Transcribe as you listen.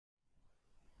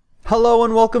Hello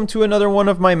and welcome to another one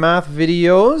of my math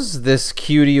videos. This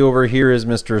cutie over here is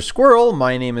Mr. Squirrel.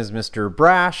 My name is Mr.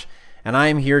 Brash, and I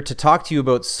am here to talk to you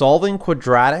about solving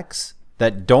quadratics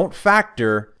that don't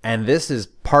factor, and this is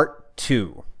part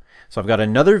 2. So I've got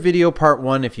another video, part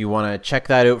 1, if you want to check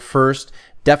that out first.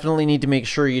 Definitely need to make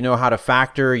sure you know how to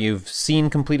factor. You've seen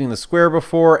completing the square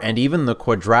before and even the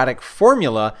quadratic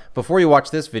formula before you watch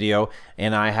this video.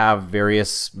 And I have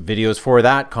various videos for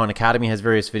that. Khan Academy has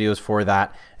various videos for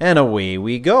that. And away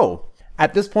we go.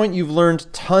 At this point, you've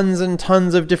learned tons and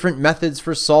tons of different methods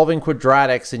for solving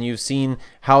quadratics, and you've seen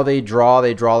how they draw.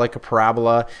 They draw like a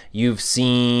parabola. You've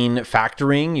seen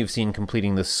factoring. You've seen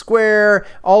completing the square,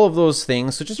 all of those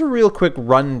things. So just a real quick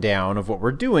rundown of what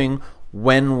we're doing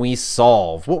when we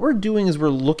solve. What we're doing is we're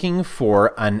looking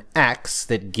for an x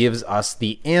that gives us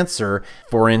the answer.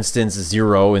 For instance,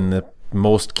 0 in the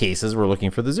most cases, we're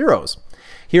looking for the zeros.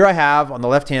 Here I have on the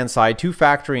left-hand side two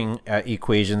factoring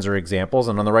equations or examples,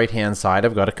 and on the right-hand side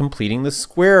I've got a completing the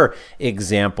square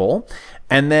example.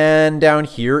 And then down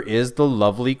here is the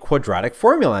lovely quadratic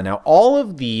formula. Now all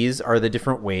of these are the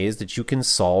different ways that you can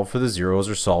solve for the zeros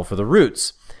or solve for the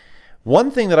roots.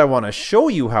 One thing that I want to show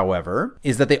you, however,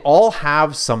 is that they all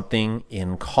have something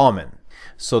in common.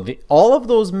 So all of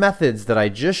those methods that I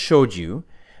just showed you,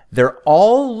 they're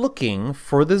all looking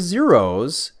for the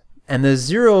zeros, and the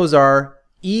zeros are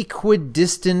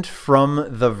equidistant from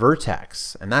the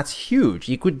vertex. And that's huge.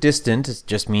 Equidistant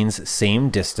just means same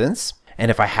distance.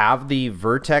 And if I have the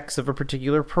vertex of a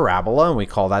particular parabola, and we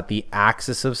call that the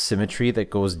axis of symmetry that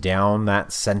goes down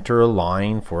that center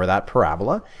line for that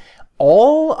parabola,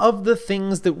 all of the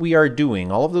things that we are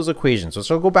doing, all of those equations, which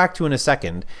I'll go back to in a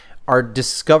second, are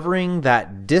discovering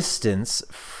that distance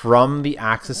from the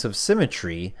axis of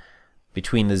symmetry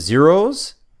between the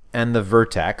zeros and the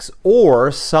vertex,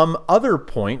 or some other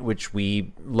point which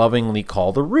we lovingly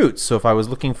call the roots. So if I was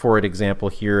looking for an example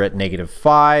here at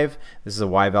 -5, this is a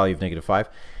y value of -5,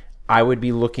 I would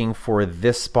be looking for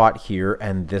this spot here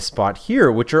and this spot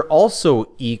here, which are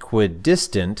also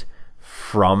equidistant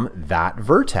from that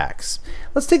vertex.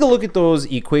 Let's take a look at those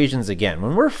equations again.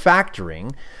 When we're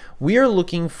factoring, we are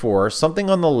looking for something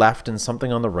on the left and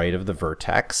something on the right of the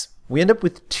vertex. We end up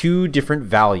with two different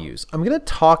values. I'm going to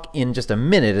talk in just a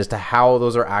minute as to how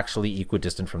those are actually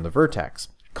equidistant from the vertex.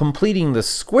 Completing the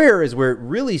square is where it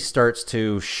really starts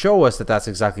to show us that that's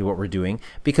exactly what we're doing,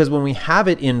 because when we have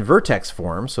it in vertex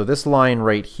form, so this line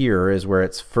right here is where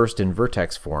it's first in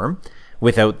vertex form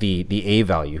without the a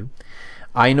value,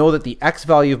 I know that the x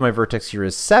value of my vertex here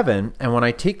is 7, and when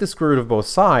I take the square root of both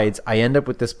sides, I end up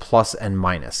with this plus and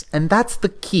minus. And that's the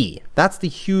key. That's the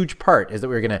huge part, is that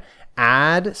we're going to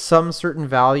add some certain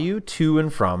value to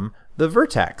and from the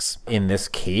vertex. In this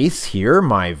case here,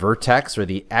 my vertex, or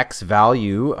the x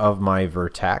value of my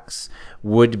vertex,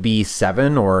 would be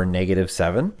 7 or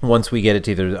 -7 once we get it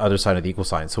to the other side of the equal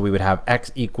sign. So we would have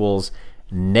x equals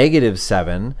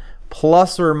 -7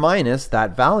 plus or minus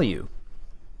that value.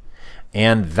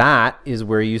 And that is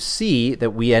where you see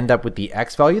that we end up with the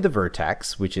x value of the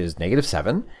vertex, which is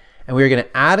 -7, and we're going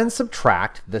to add and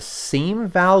subtract the same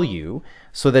value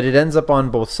so that it ends up on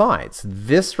both sides.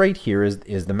 This right here is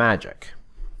the magic.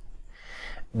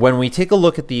 When we take a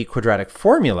look at the quadratic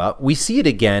formula, we see it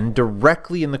again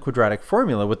directly in the quadratic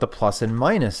formula with the plus and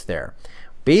minus there.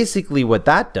 Basically what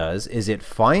that does is it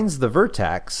finds the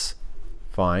vertex,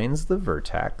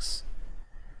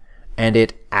 and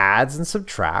it adds and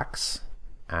subtracts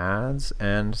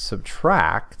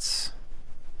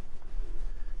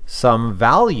some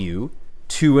value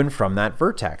to and from that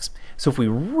vertex. So if we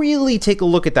really take a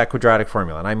look at that quadratic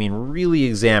formula, and I mean really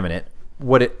examine it,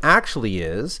 what it actually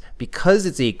is, because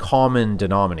it's a common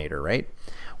denominator, right?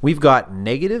 We've got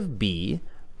 -b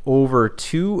over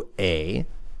 2a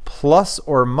plus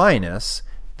or minus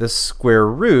the square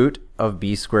root of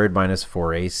b squared minus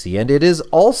 4ac, and it is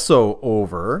also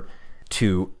over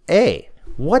 2a.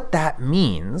 What that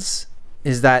means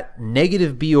is that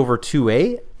 -b over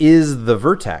 2a is the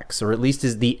vertex, or at least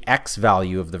is the x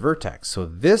value of the vertex. So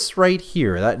this right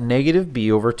here, that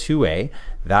 -b over 2a,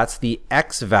 that's the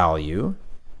x value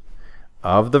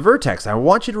of the vertex. I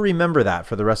want you to remember that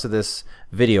for the rest of this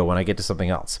video when I get to something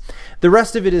else. The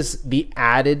rest of it is the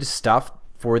added stuff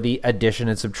for the addition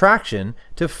and subtraction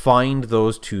to find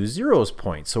those two zeros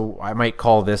points. So I might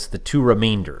call this the two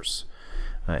remainders.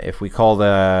 If we call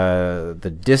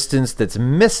the distance that's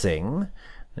missing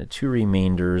the two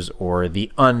remainders, or the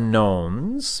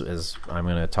unknowns, as I'm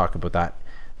going to talk about that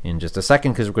in just a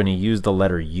second, because we're going to use the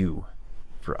letter U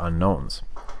for unknowns.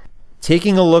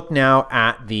 Taking a look now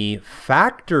at the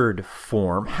factored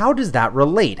form, how does that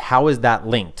relate? How is that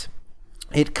linked?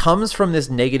 It comes from this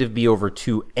negative b over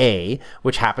 2a,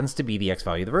 which happens to be the x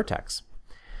value of the vertex.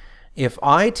 If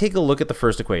I take a look at the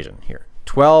first equation here,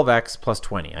 12x plus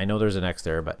 20. I know there's an x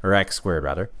there, or x squared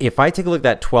rather. If I take a look at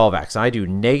that 12x, I do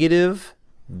negative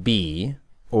b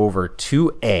over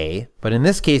 2a, but in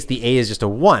this case the a is just a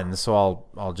 1, so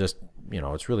I'll just,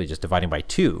 it's really just dividing by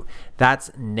 2.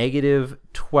 That's negative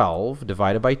 12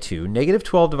 divided by 2. Negative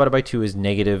 12 divided by 2 is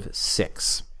negative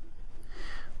 6.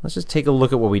 Let's just take a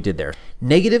look at what we did there.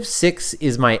 Negative 6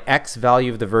 is my x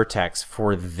value of the vertex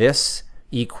for this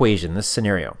equation, this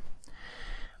scenario.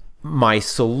 My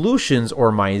solutions,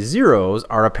 or my zeros,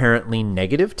 are apparently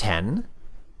negative 10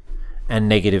 and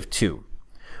negative 2.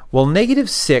 Well, negative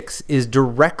 6 is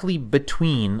directly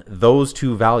between those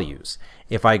two values.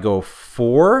 If I go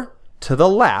 4 to the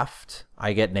left,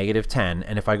 I get negative 10,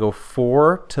 and if I go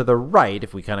 4 to the right,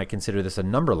 if we kind of consider this a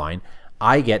number line,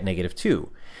 I get negative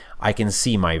 2. I can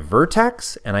see my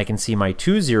vertex, and I can see my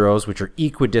two zeros, which are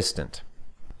equidistant.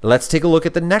 Let's take a look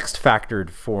at the next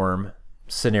factored form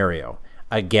scenario.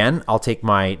 Again, I'll take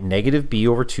my negative b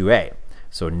over 2a.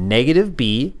 So negative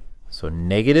b, so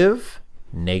negative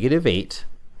 8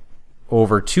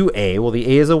 over 2a. Well, the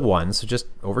a is a 1, so just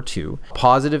over 2.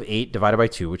 Positive 8 divided by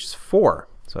 2, which is 4.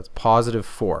 So that's positive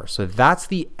 4. So that's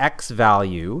the x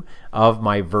value of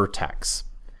my vertex.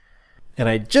 And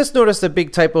I just noticed a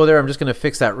big typo there. I'm just going to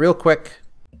fix that real quick.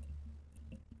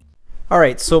 All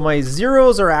right, so my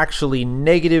zeros are actually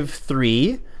negative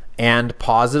 3 and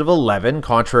positive 11,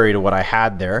 contrary to what I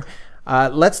had there.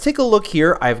 Let's take a look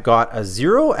here. I've got a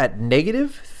 0 at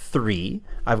negative 3.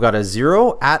 I've got a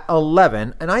 0 at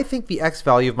 11, and I think the x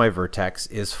value of my vertex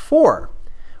is 4.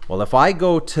 Well, if I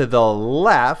go to the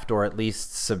left, or at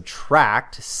least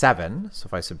subtract 7, so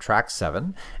if I subtract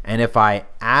 7, and if I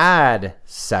add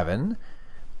 7,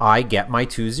 I get my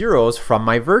two zeros from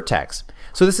my vertex.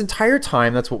 So this entire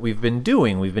time, that's what we've been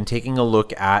doing. We've been taking a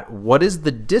look at what is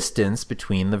the distance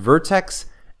between the vertex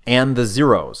and the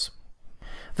zeros.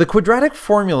 The quadratic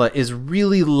formula is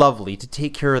really lovely to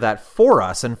take care of that for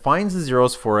us and finds the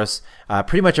zeros for us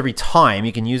pretty much every time.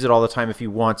 You can use it all the time if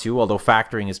you want to, although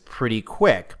factoring is pretty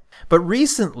quick. But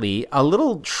recently, a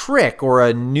little trick or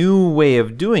a new way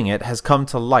of doing it has come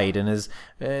to light and is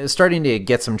starting to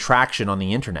get some traction on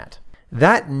the internet.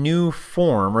 That new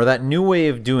form, or that new way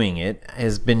of doing it,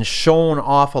 has been shown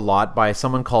off a lot by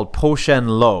someone called Po-Shen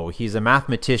Lo. He's a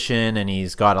mathematician, and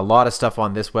he's got a lot of stuff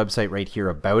on this website right here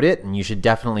about it, and you should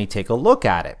definitely take a look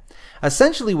at it.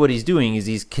 Essentially what he's doing is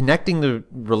he's connecting the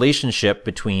relationship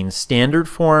between standard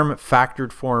form,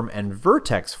 factored form, and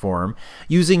vertex form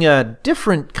using a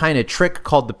different kind of trick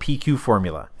called the PQ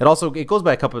formula. It goes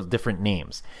by a couple of different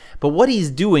names. But what he's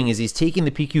doing is he's taking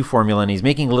the PQ formula and he's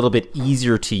making it a little bit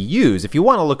easier to use. If you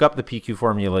want to look up the PQ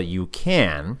formula, you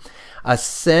can.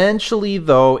 Essentially,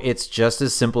 though, it's just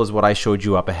as simple as what I showed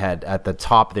you up ahead at the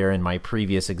top there in my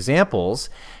previous examples.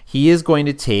 He is going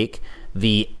to take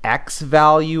the x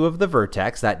value of the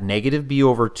vertex, that negative b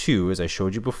over 2, as I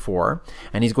showed you before,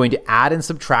 and he's going to add and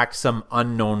subtract some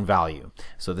unknown value.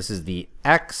 So this is the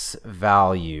x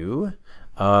value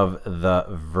of the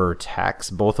vertex.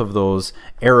 Both of those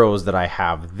arrows that I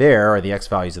have there are the x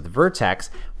values of the vertex.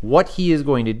 What he is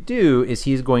going to do is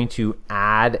he's going to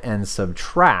add and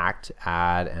subtract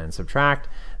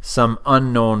some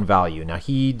unknown value. Now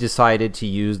he decided to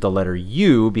use the letter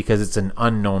u because it's an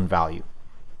unknown value.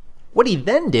 What he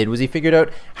then did was he figured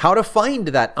out how to find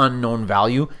that unknown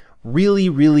value really,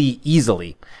 really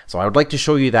easily. So I would like to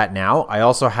show you that now. I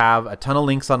also have a ton of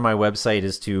links on my website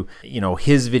as to,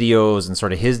 his videos and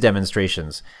sort of his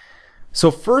demonstrations.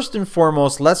 So first and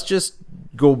foremost, let's just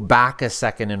go back a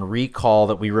second and recall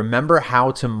that we remember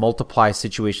how to multiply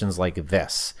situations like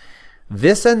this.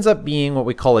 This ends up being what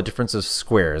we call a difference of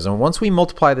squares. And once we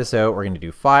multiply this out, we're going to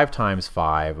do 5 times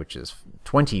 5, which is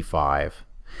 25.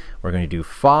 We're going to do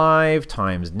 5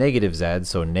 times negative z,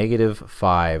 so negative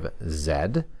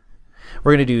 5z.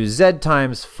 We're going to do z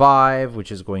times 5,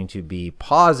 which is going to be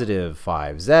positive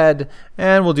 5z.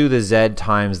 And we'll do the z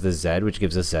times the z, which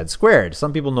gives us z squared.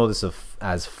 Some people know this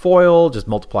as FOIL, just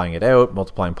multiplying it out,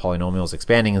 multiplying polynomials,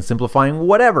 expanding and simplifying,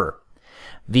 whatever.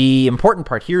 The important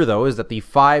part here, though, is that the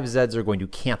 5z's are going to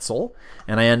cancel,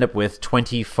 and I end up with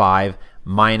 25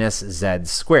 minus z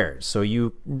squared. So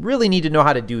you really need to know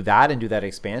how to do that and do that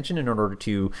expansion in order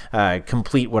to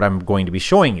complete what I'm going to be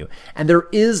showing you. And there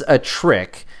is a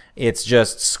trick. It's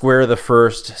just square the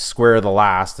first, square the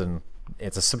last, and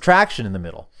it's a subtraction in the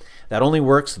middle. That only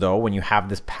works, though, when you have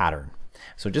this pattern.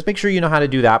 So just make sure you know how to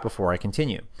do that before I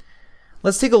continue.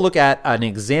 Let's take a look at an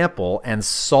example and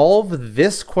solve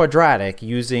this quadratic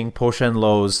using Po-Shen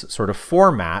Lo's sort of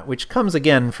format, which comes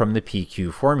again from the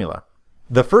PQ formula.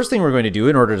 The first thing we're going to do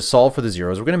in order to solve for the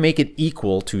zeros, we're going to make it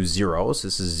equal to 0. So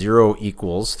this is 0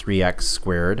 equals 3x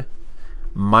squared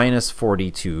minus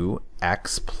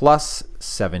 42x plus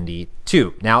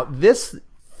 72. Now this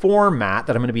format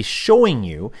that I'm going to be showing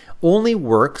you only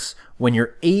works when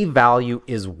your a value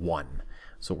is 1.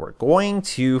 So we're going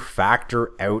to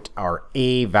factor out our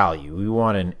a value. We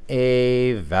want an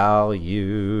a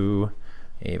value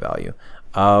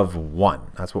of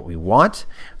 1. That's what we want.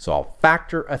 So I'll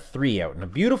factor a 3 out. And the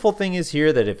beautiful thing is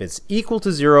here that if it's equal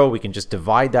to 0, we can just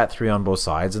divide that 3 on both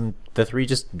sides and the 3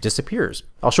 just disappears.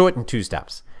 I'll show it in 2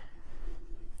 steps.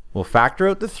 We'll factor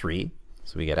out the 3.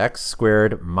 So we get x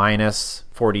squared minus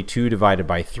 42 divided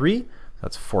by 3.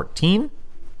 That's 14.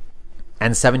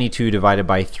 And 72 divided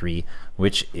by 3,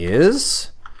 which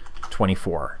is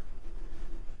 24.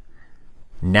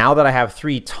 Now that I have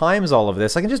 3 times all of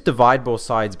this, I can just divide both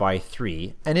sides by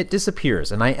 3, and it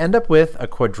disappears. And I end up with a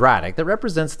quadratic that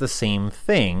represents the same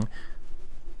thing,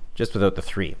 just without the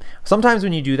 3. Sometimes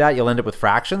when you do that, you'll end up with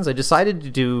fractions. I decided to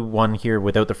do one here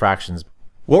without the fractions.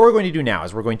 What we're going to do now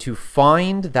is we're going to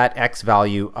find that x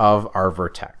value of our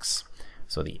vertex.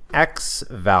 So the x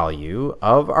value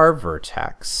of our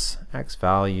vertex, x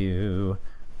value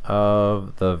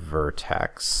of the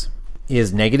vertex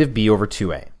is negative b over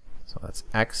 2a. So that's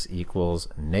x equals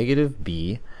negative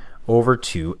b over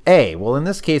 2a. Well, in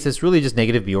this case, it's really just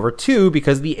negative b over 2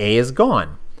 because the a is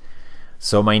gone.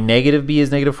 So my negative b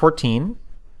is negative 14.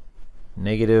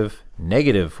 Negative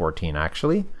 14,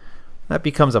 actually. That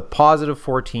becomes a positive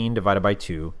 14 divided by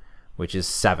 2, which is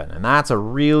 7. And that's a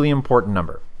really important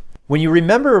number. When you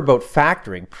remember about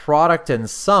factoring, product and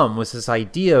sum was this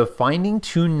idea of finding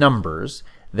two numbers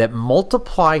that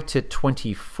multiply to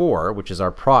 24, which is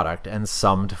our product, and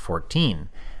sum to 14.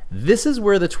 This is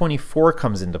where the 24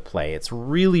 comes into play. It's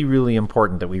really, really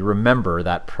important that we remember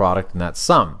that product and that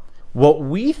sum. What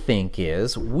we think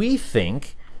is, we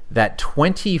think that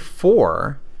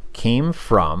 24 came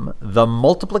from the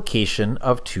multiplication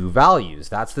of two values.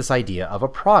 That's this idea of a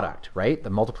product, right? The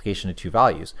multiplication of two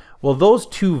values. Well, those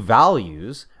two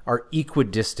values are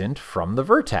equidistant from the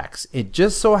vertex. It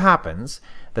just so happens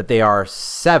that they are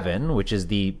 7, which is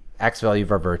the x value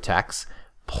of our vertex,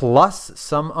 plus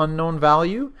some unknown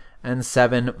value, and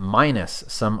 7 minus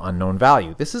some unknown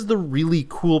value. This is the really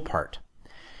cool part.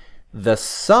 The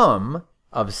sum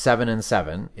of 7 and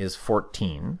 7 is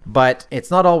 14, but it's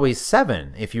not always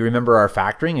 7. If you remember our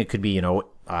factoring, it could be,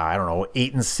 I don't know,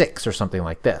 8 and 6 or something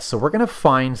like this. So we're going to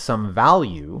find some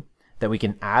value that we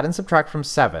can add and subtract from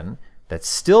 7 that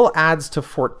still adds to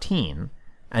 14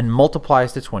 and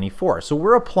multiplies to 24. So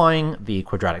we're applying the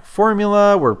quadratic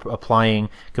formula, we're applying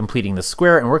completing the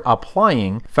square, and we're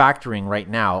applying factoring right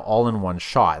now all in one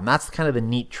shot. And that's kind of the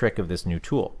neat trick of this new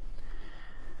tool.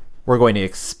 We're going to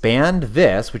expand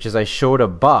this, which as I showed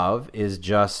above is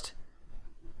just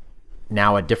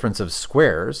now a difference of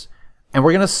squares, and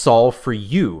we're going to solve for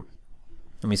u.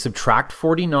 Let me subtract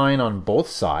 49 on both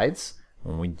sides.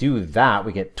 When we do that,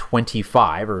 we get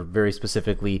 25, or very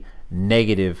specifically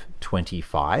negative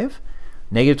 25.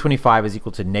 Negative 25 is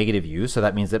equal to negative u, so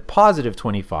that means that positive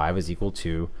 25 is equal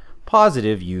to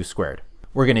positive u squared.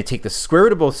 We're going to take the square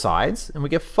root of both sides, and we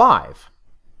get 5.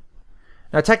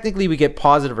 Now technically we get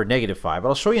positive or negative 5, but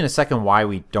I'll show you in a second why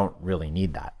we don't really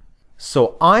need that.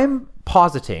 So I'm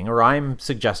positing, or I'm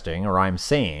suggesting, or I'm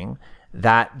saying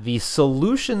that the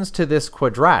solutions to this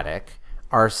quadratic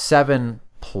are 7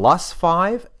 plus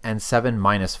 5 and 7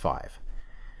 minus 5.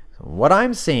 So what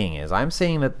I'm saying is, I'm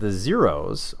saying that the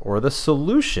zeros, or the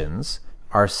solutions,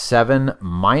 are 7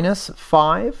 minus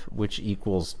 5, which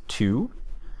equals 2,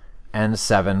 and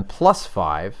 7 plus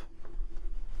 5,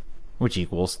 which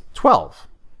equals 12.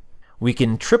 We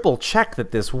can triple check that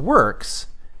this works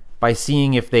by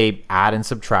seeing if they add and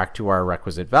subtract to our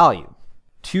requisite value.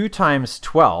 2 times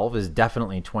 12 is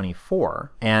definitely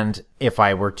 24, and if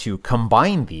I were to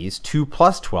combine these, 2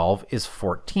 plus 12 is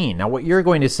 14. Now what you're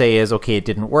going to say is, okay, it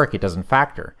didn't work, it doesn't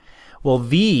factor. Well,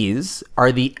 these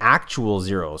are the actual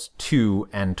zeros, 2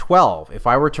 and 12. If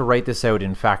I were to write this out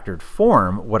in factored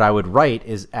form, what I would write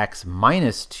is x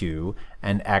minus 2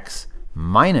 and x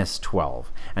minus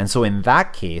 12. And so in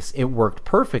that case, it worked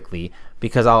perfectly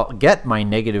because I'll get my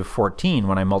negative 14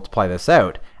 when I multiply this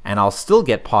out, and I'll still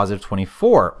get positive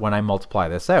 24 when I multiply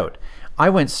this out. I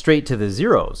went straight to the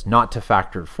zeros, not to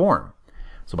factored form.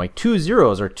 So my two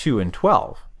zeros are 2 and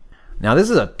 12. Now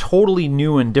this is a totally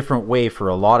new and different way for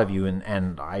a lot of you,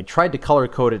 and I tried to color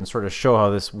code it and sort of show how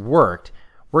this worked.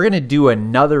 We're going to do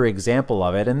another example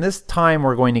of it, and this time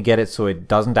we're going to get it so it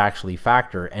doesn't actually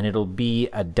factor, and it'll be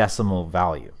a decimal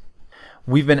value.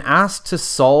 We've been asked to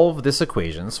solve this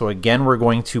equation. So again, we're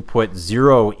going to put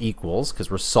 0 equals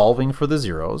because we're solving for the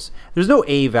zeros. There's no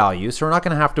a value, so we're not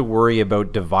going to have to worry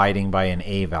about dividing by an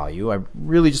a value. I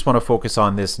really just want to focus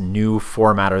on this new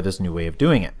format or this new way of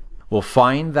doing it. We'll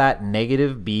find that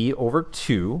negative b over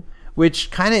 2, which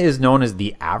kind of is known as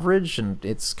the average, and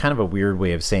it's kind of a weird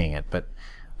way of saying it, but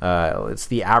it's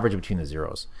the average between the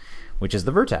zeros, which is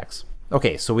the vertex.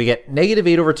 Okay, so we get negative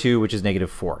 8 over 2, which is negative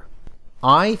 4.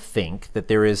 I think that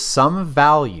there is some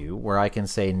value where I can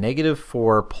say negative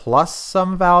 4 plus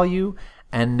some value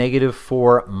and negative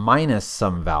 4 minus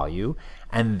some value,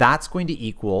 and that's going to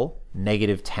equal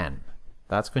negative 10.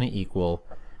 That's going to equal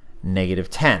negative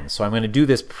 10. So I'm going to do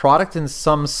this product and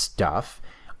sum stuff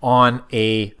on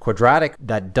a quadratic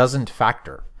that doesn't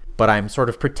factor, but I'm sort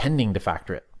of pretending to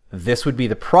factor it. This would be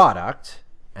the product,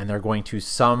 and they're going to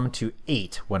sum to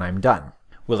 8 when I'm done.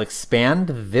 We'll expand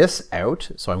this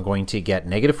out, so I'm going to get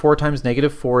negative 4 times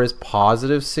negative 4 is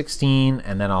positive 16,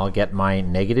 and then I'll get my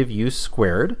negative u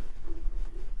squared.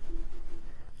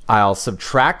 I'll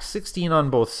subtract 16 on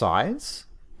both sides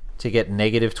to get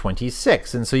negative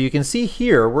 26. And so you can see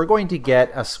here, we're going to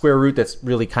get a square root that's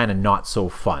really kind of not so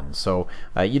fun. So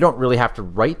you don't really have to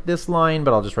write this line,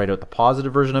 but I'll just write out the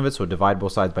positive version of it, so divide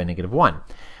both sides by negative 1.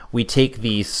 We take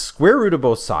the square root of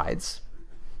both sides,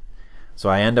 so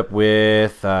I end up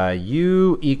with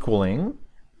u equaling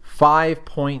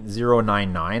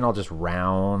 5.099. I'll just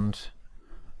round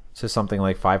to something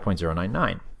like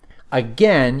 5.099.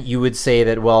 Again, you would say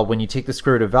that, well, when you take the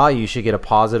square root of value, you should get a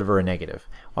positive or a negative.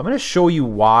 Well, I'm going to show you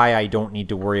why I don't need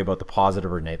to worry about the positive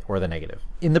or the negative.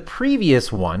 In the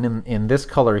previous one, in this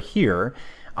color here,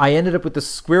 I ended up with the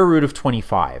square root of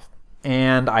 25,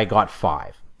 and I got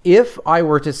 5. If I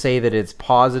were to say that it's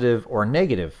positive or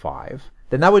negative 5,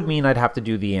 then that would mean I'd have to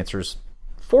do the answers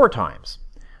 4 times.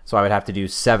 So I would have to do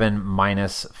 7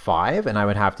 minus 5, and I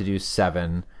would have to do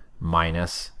 7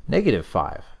 minus negative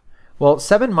 5. Well,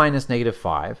 7 minus negative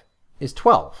 5 is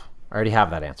 12. I already have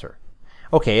that answer.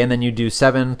 Okay, and then you do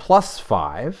 7 plus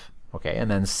 5, okay, and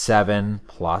then 7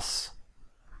 plus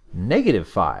negative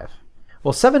 5.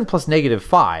 Well, 7 plus negative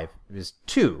 5 is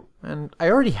 2, and I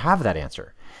already have that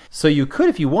answer. So you could,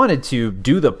 if you wanted to,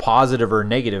 do the positive or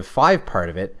negative 5 part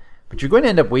of it, but you're going to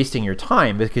end up wasting your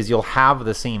time because you'll have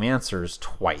the same answers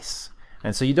twice.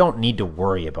 And so you don't need to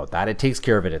worry about that. It takes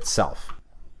care of it itself.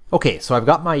 Okay, so I've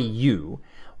got my u.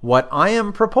 What I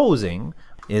am proposing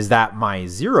is that my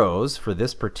zeros for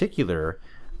this particular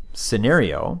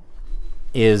scenario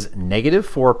is negative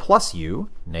 4 plus u,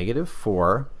 negative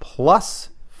 4 plus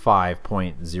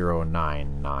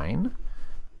 5.099,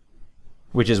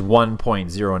 which is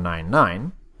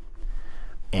 1.099,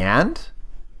 and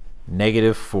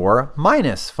negative 4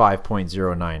 minus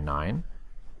 5.099,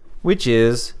 which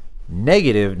is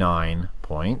negative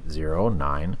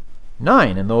 9.099,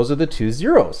 and those are the two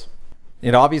zeros.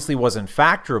 It obviously wasn't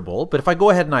factorable, but if I go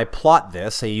ahead and I plot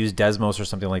this, say use Desmos or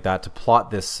something like that to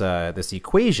plot this, this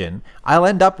equation, I'll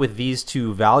end up with these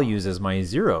two values as my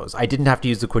zeros. I didn't have to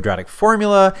use the quadratic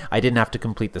formula, I didn't have to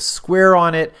complete the square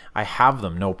on it, I have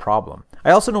them, no problem.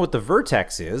 I also know what the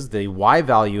vertex is. The y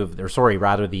value of, or sorry,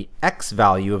 rather the x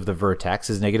value of the vertex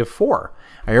is negative 4.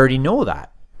 I already know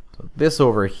that. So this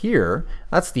over here,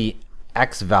 that's the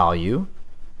x value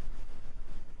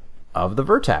of the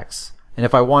vertex. And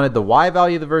if I wanted the y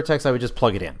value of the vertex, I would just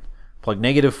plug it in. Plug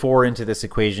negative 4 into this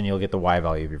equation, you'll get the y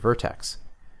value of your vertex.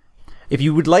 If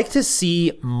you would like to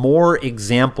see more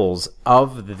examples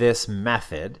of this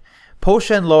method, Po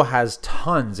Shen Lo has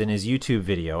tons in his YouTube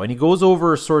video, and he goes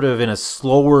over sort of in a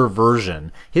slower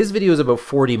version. His video is about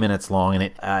 40 minutes long,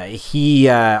 and he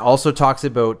also talks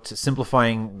about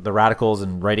simplifying the radicals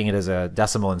and writing it as a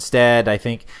decimal instead. I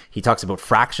think he talks about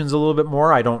fractions a little bit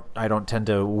more. I don't tend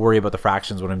to worry about the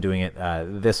fractions when I'm doing it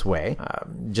this way.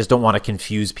 Just don't want to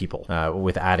confuse people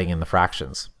with adding in the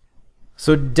fractions.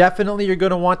 So definitely you're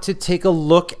going to want to take a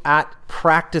look at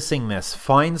practicing this.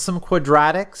 Find some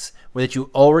quadratics that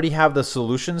you already have the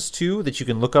solutions to that you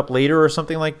can look up later or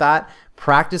something like that.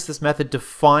 Practice this method to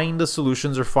find the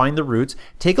solutions or find the roots.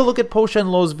 Take a look at Po Shen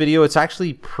Lo's video. It's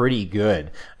actually pretty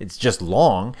good. It's just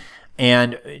long.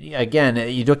 And again,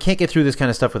 you can't get through this kind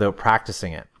of stuff without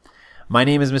practicing it. My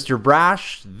name is Mr.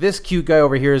 Brash. This cute guy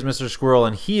over here is Mr. Squirrel,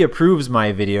 and he approves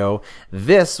my video.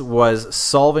 This was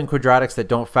Solving Quadratics That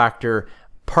Don't Factor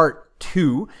Part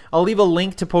 2. I'll leave a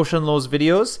link to Po Shen Lo's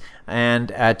videos, and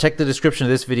check the description of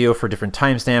this video for different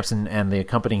timestamps and the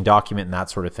accompanying document and that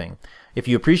sort of thing. If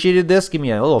you appreciated this, give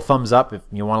me a little thumbs up. If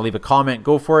you want to leave a comment,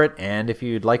 go for it. And if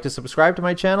you'd like to subscribe to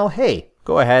my channel, hey,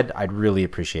 go ahead. I'd really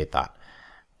appreciate that.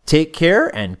 Take care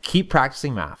and keep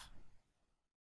practicing math.